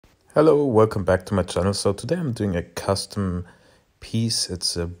Hello, welcome back to my channel. So today I'm doing a custom piece.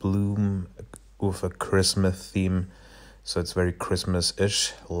 It's a bloom with a Christmas theme, so it's very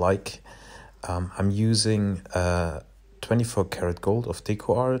Christmas-ish like. I'm using 24 karat gold of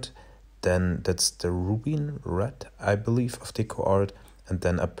deco art, then that's the ruby red, I believe, of deco art, and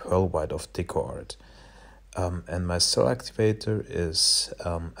then a pearl white of deco art. And my cell activator is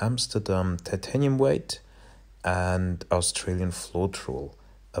Amsterdam titanium weight and Australian floetrol,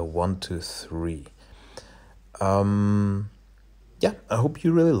 a 123. Yeah, I hope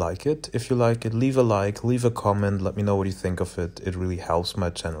you really like it. If you like it, leave a like, leave a comment, let me know what you think of it. It really helps my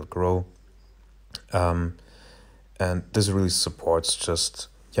channel grow. And this really supports just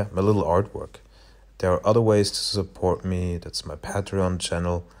my little artwork. There are other ways to support me. That's my Patreon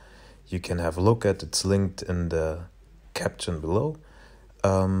channel. You can have a look at it's linked in the caption below.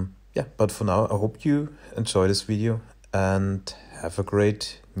 But for now, I hope you enjoy this video and have a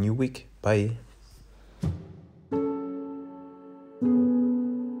great new week. Bye.